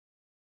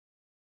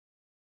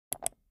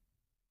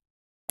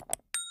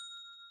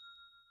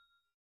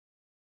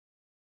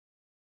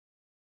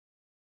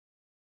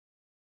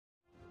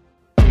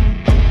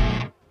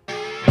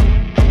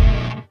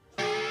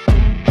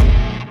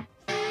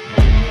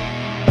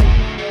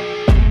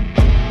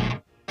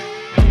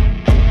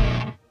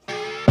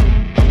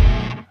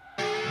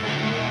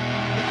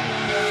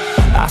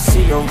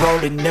her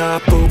rolling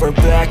up, Uber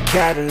black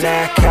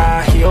Cadillac,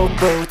 high heel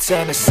boots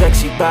and a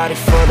sexy body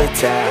full of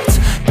tats.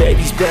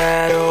 Baby's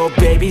bad, oh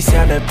baby's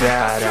hella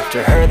bad.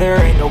 After her there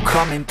ain't no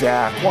coming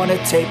back. Wanna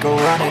take a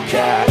run at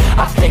that.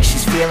 I think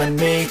she's feeling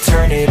me,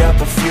 turn it up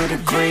a few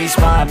degrees.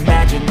 My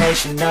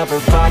imagination of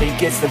her body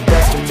gets the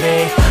best of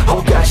me.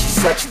 Oh gosh,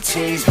 she's such a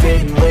tease,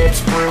 bitten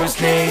lips,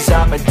 bruised knees.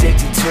 I'm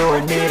addicted to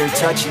her, need her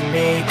touching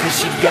me. Cause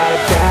she got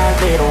a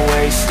bad little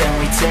waist, and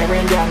we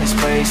tearing down this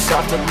place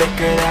off the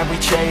liquor that we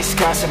chase.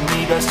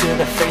 Casamigos to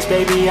the face,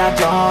 baby, I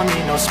don't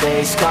need no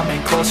space.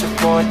 Coming closer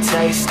for a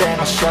taste, and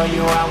I'll show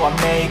you how I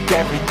make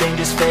everything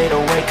just fade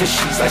away. Cause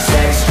she's like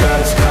sex,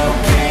 drugs,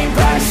 cocaine,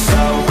 body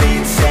so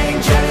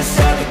insane. Jealous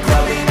of the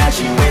clothing that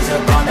she wears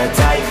up on that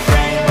tight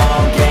frame.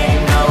 All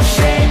game, no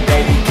shame,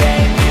 baby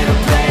came here to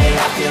play.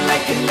 I feel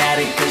like an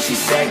addict cause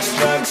she's sex,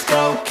 drugs,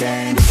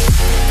 cocaine.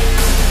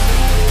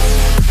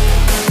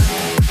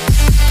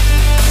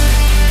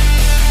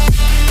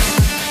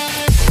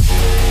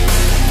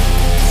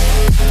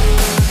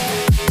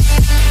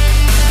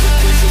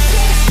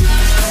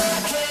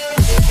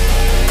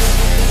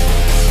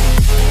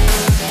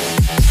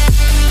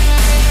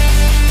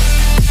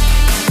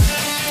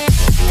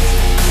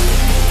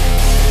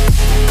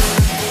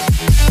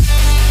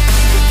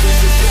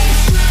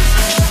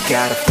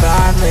 Got a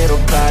fine little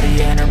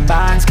body and her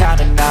mind's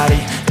kinda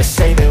naughty. They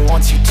say that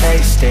once you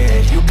taste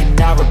it, you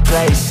cannot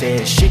replace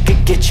it. She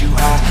could get you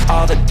high,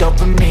 all the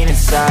dopamine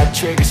inside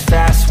triggers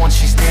fast once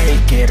she's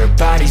naked. Her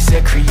body's a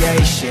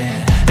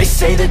creation. They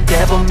say the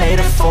devil made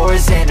her for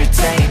his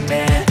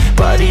entertainment,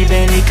 but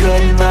even he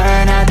couldn't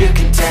learn how to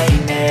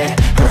contain it.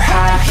 Her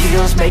high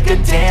heels make a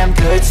damn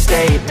good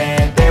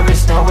statement. There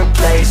is no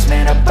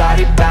replacement, a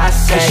body by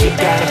Satan. Cause she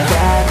got a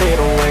bad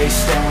little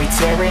waist, and we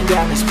tearing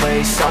down this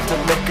place off the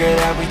liquor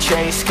that we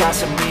chase.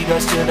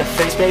 Casamigos to the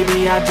face,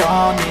 baby, I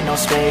don't need no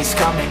space.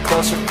 Coming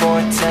closer for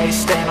a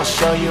taste, and I'll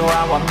show you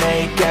how I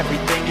make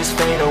everything just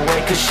fade away.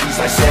 Cause she's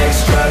like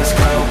sex, drugs,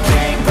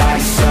 cocaine,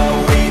 body so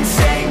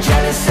insane.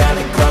 Jealous of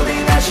the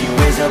clothing that she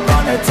wears up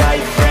on a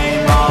tight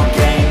frame. All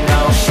game,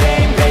 no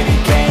shame, baby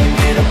came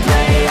here to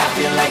play. I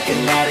feel like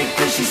an addict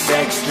cause she's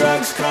sex,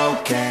 drugs,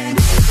 cocaine.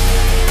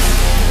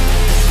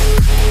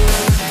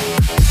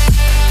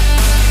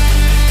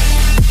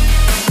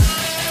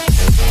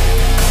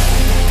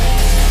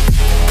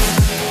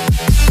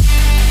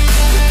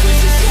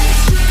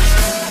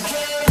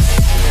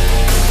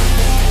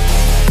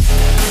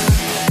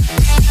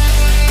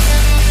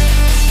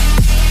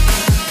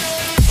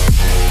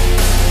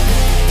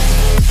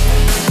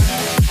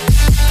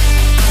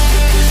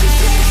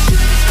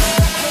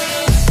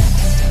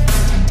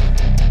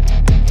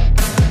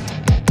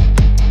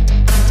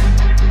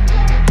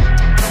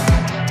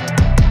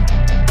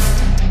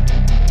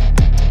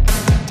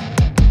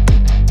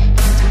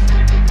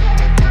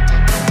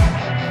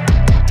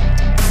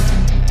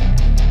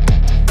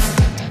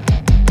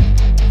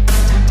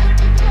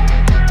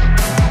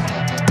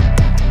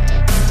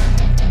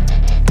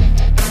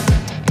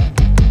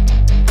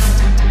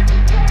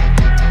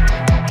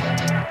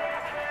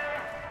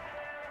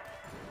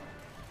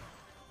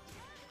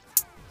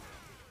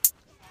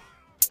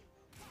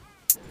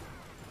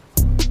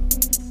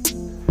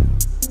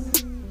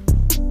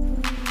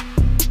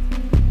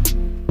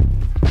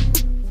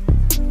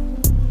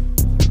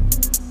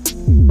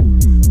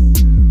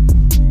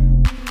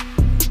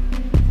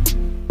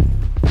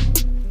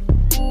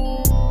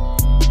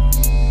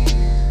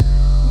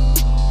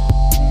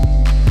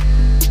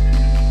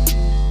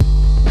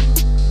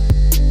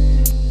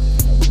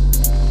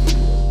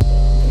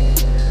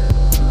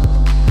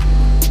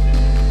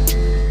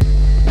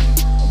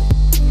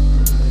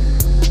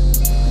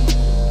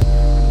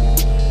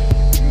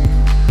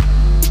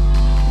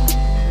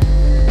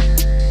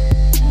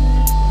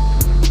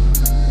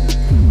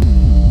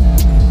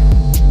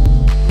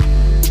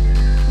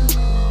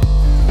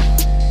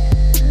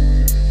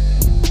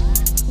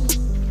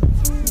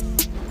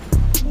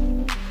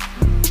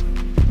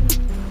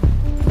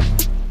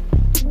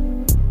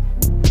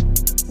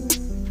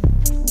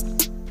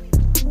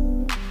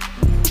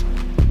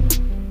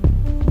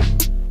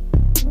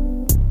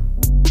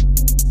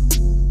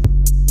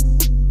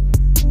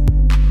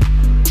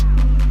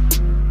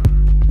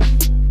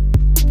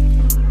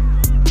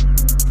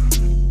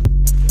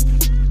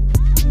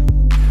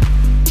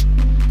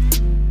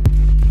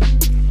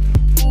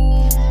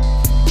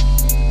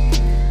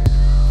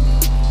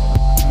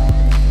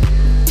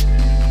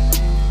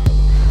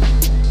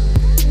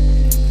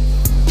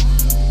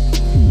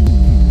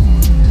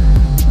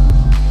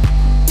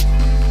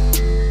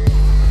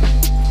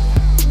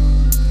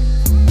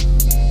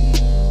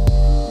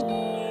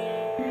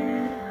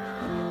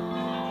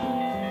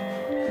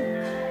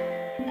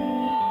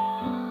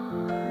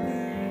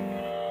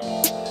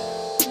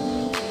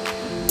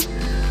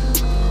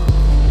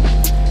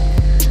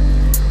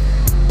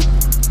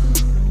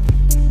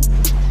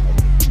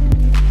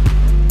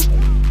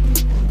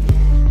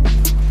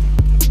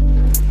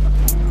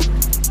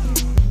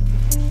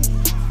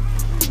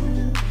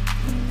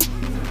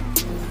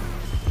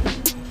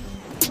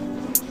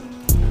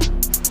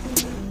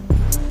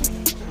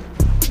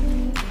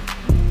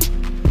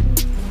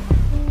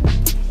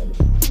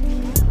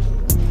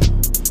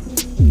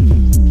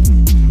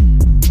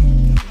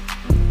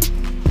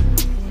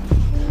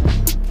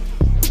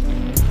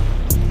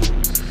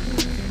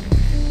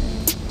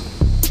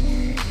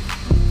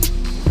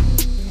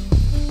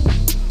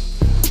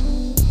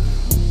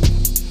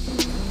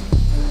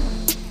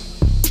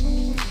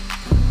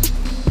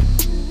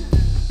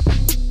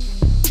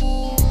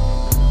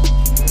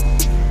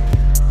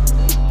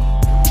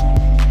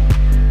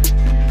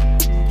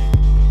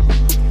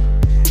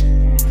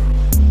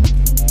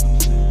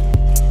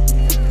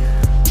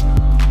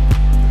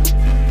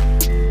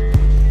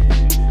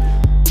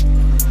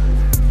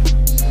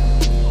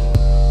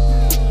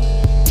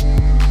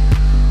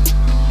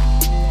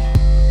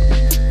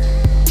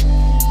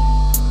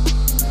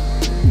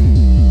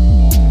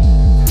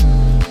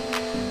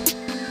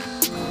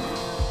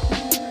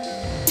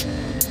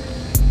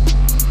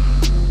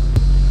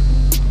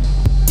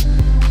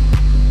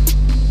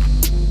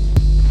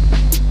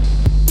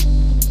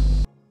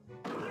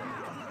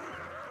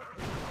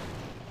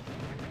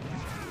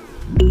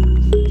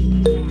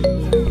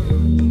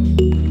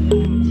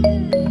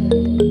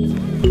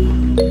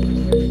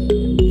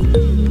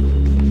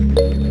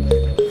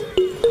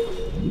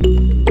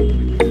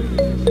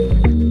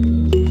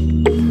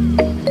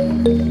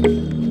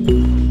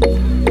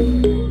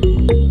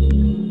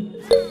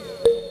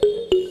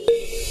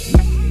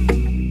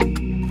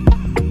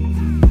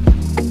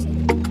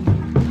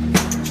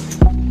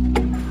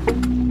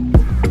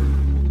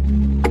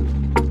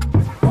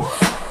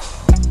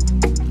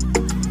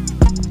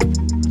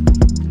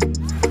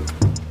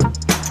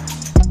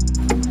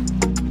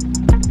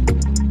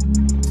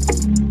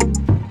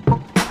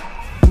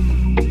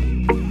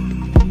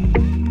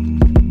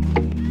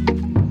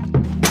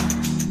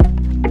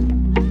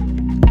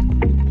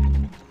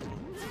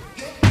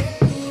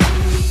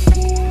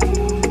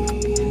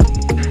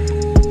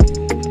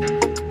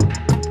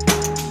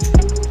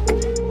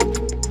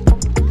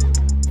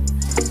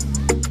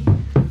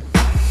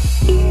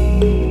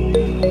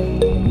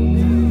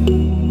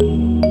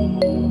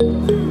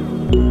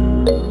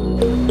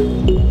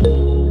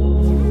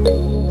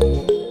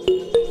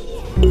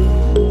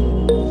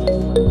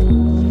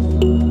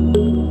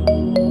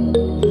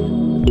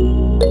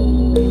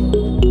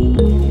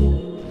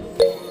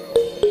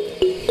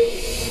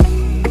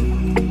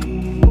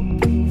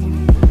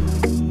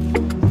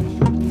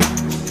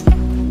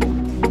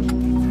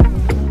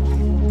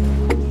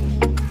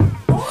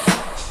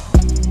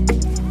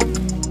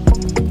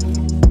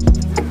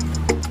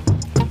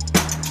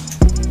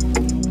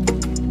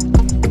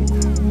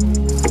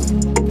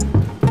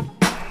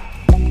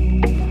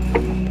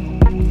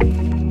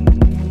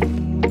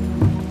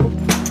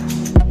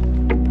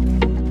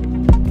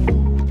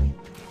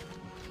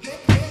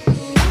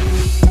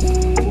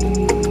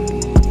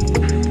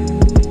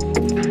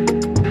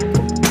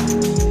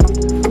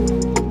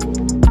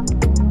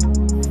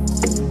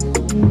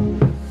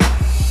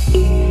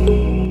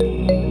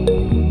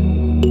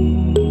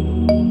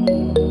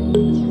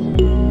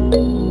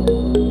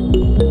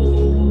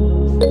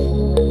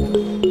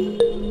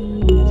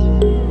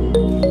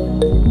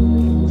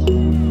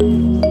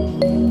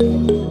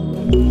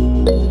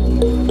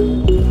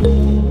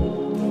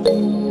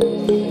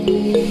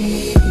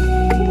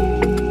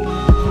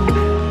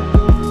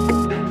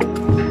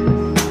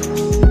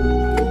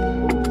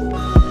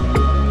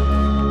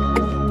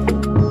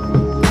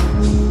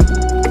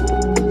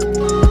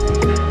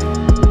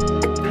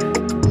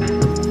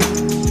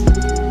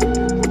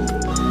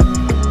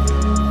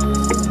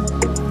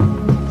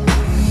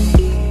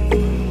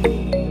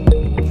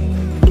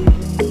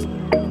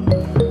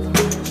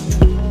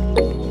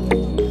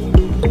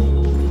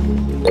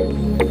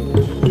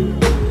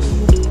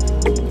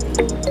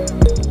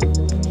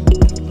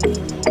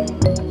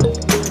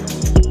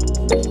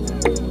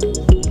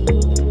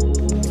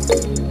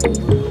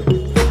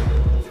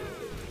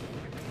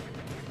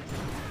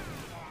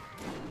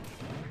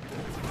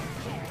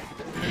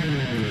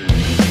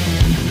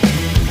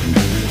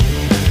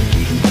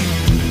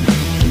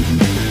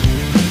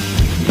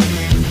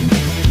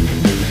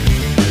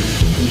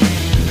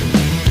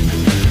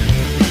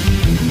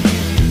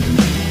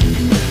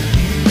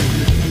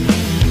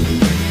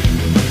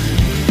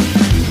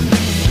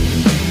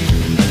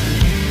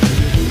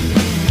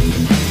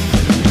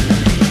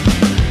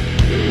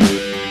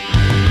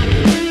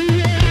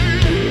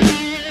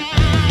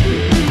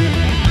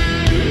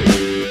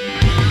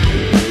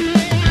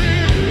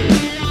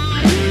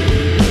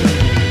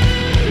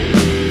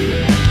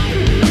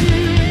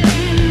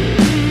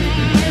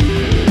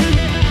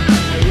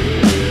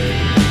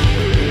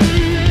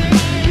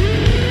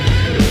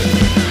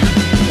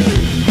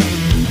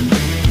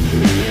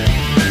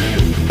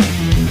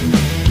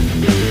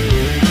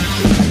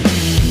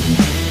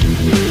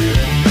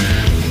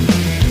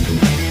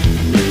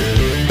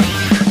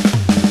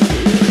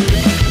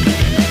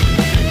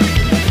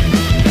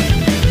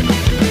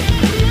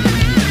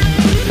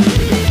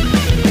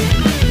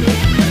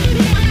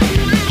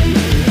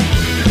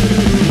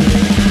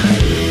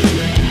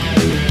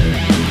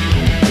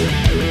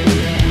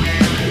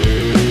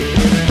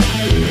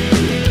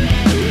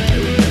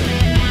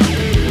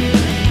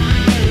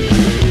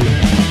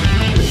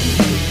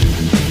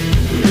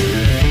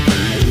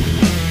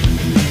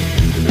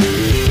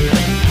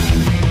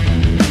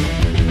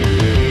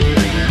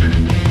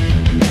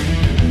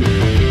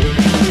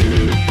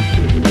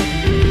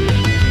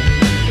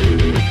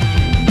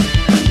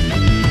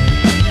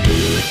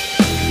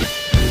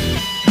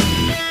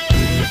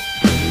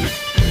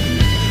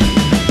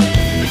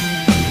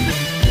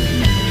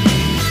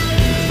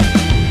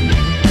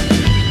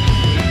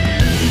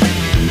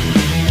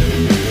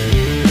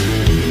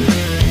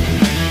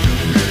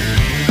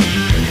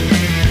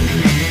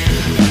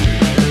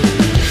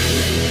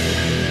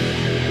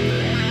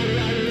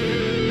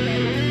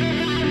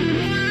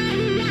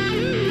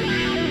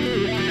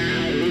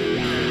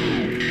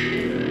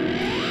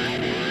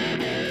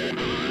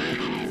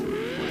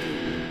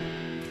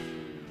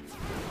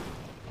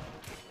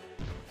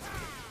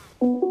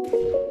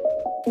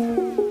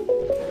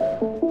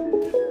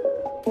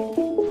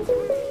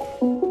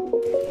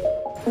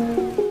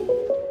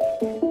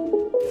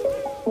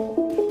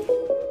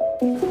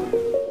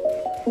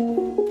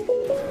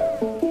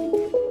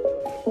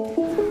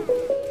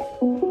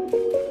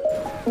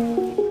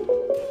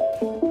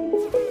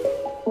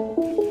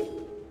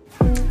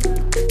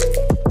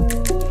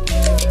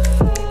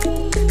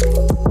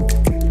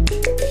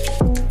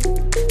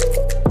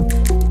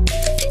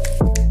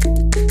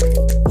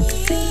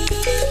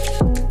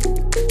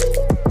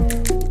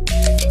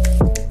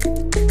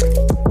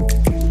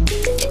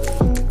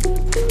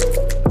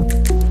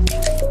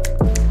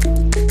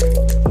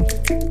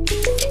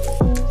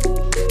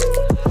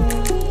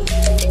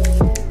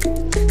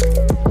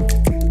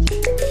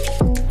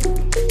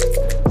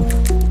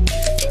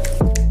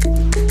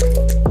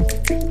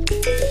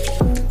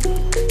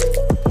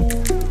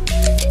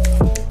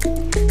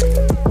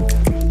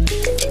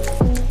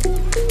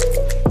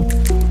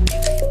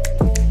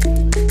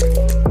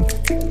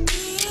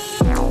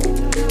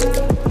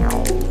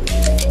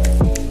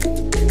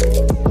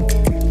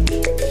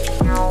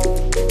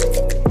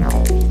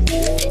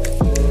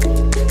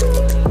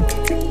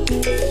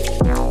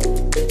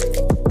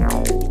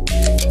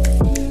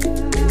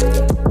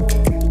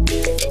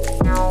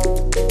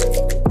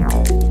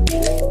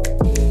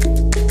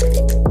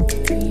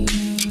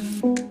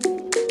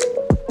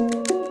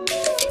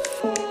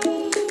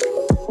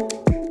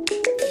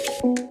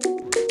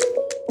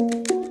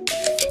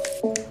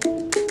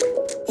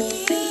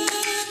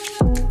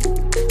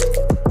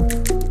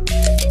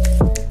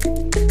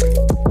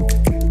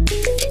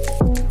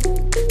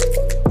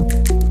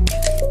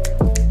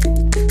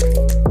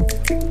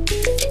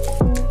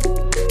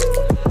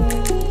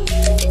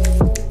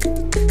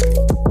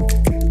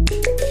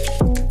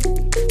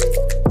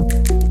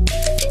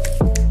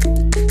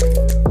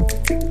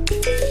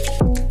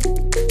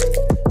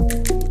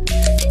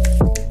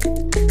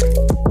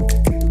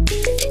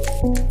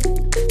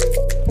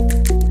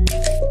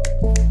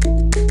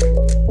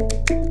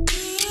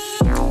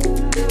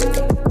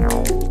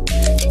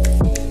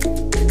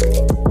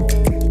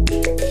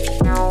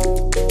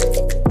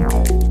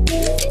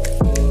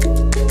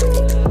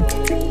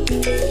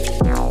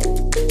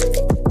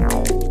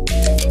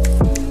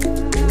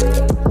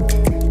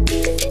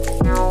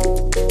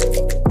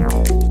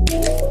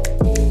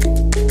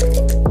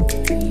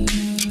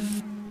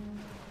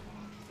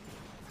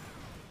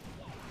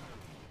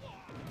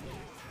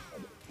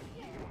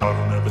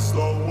 never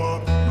slow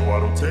up, no I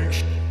don't take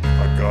shit.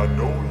 I got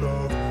no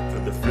love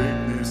for the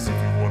fakeness. If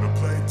you wanna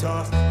play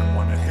tough and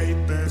wanna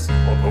hate this,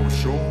 I'll always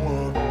show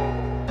up.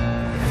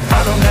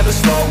 I don't ever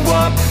slow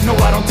up, no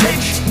I don't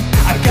take shit.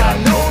 I got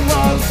no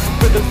love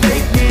for the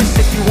fakeness.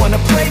 If you wanna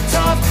play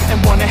tough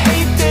and wanna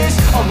hate this,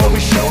 I'll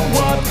always show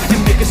up and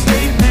make a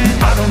statement.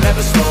 I don't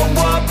ever slow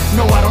up,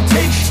 no I don't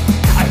take shit.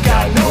 I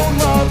got no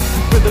love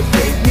for the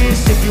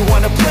fakeness. If you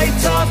wanna play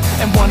tough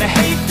and wanna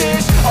hate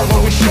this, I'll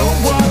always show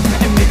up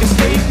and make a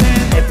statement.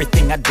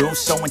 Everything I do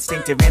so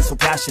instinctive and so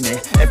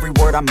passionate. Every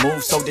word I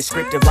move so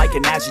descriptive like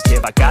an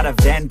adjective. I got a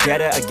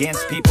vendetta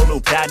against people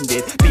who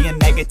patented being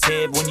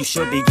negative when you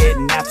should be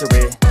getting after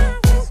it.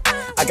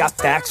 I got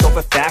facts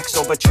over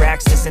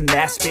tracks, this and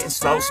that. Spitting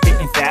slow,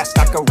 spitting fast,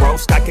 I could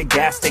roast, I could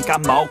gas. Think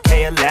I'm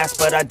okay at last,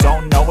 but I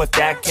don't know if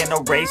that can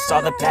erase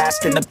all the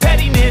past. And the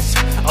pettiness,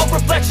 a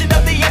reflection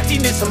of the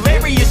emptiness.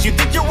 Hilarious, you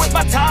think you're worth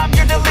my time,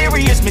 you're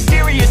delirious.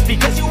 Mysterious,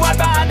 because you hide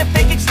behind a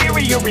fake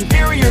exterior.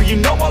 Inferior, you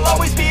know I'll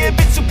always be a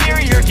bit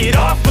superior. Get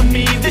off of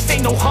me, this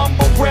ain't no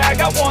humble brag.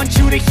 I want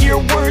you to hear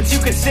words, you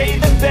can say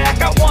them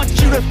back. I want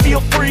you to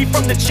feel free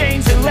from the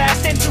chains that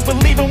last, and to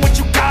believe in what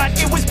you got,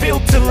 it was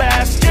built to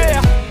last, yeah.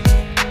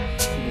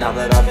 Now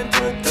that I've been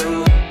put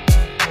through,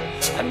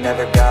 I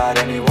never got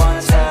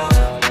anyone's help.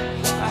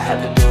 I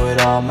had to do it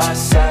all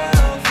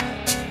myself.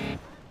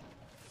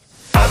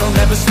 I don't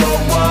ever slow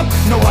up,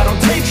 no I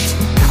don't take shit.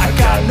 I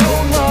got no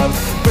love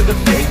for the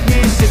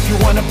fakeness. If you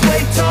wanna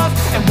play tough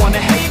and wanna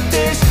hate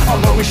this,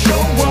 I'll always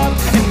show up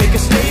and make a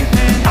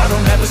statement. I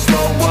don't ever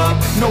slow up,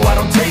 no I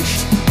don't take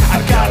shit. I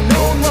got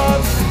no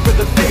love for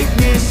the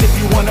fakeness. If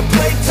you wanna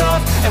play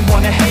tough and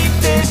wanna hate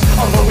this,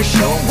 I'll always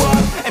show up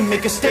and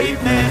make a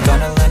statement.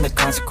 Gonna learn the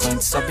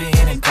consequence of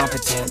being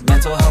incompetent.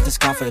 Mental health is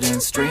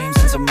confidence, dreams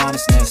and some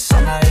honestness.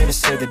 I'm not here to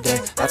save the day,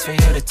 that's for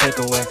you to take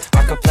away.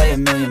 I could play a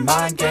million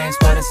mind games,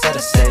 but instead I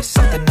say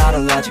something not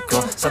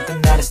illogical,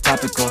 something that is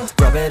topical.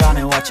 Rub it on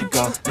and watch it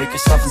go, make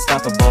yourself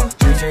unstoppable.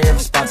 Dreams are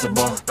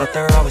irresponsible, but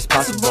they're always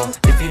possible.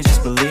 If you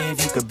just believe,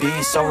 you could be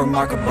so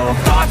remarkable.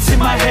 Thoughts in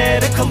my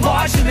head, a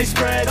collage and they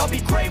spread. I'll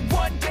be great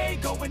one day.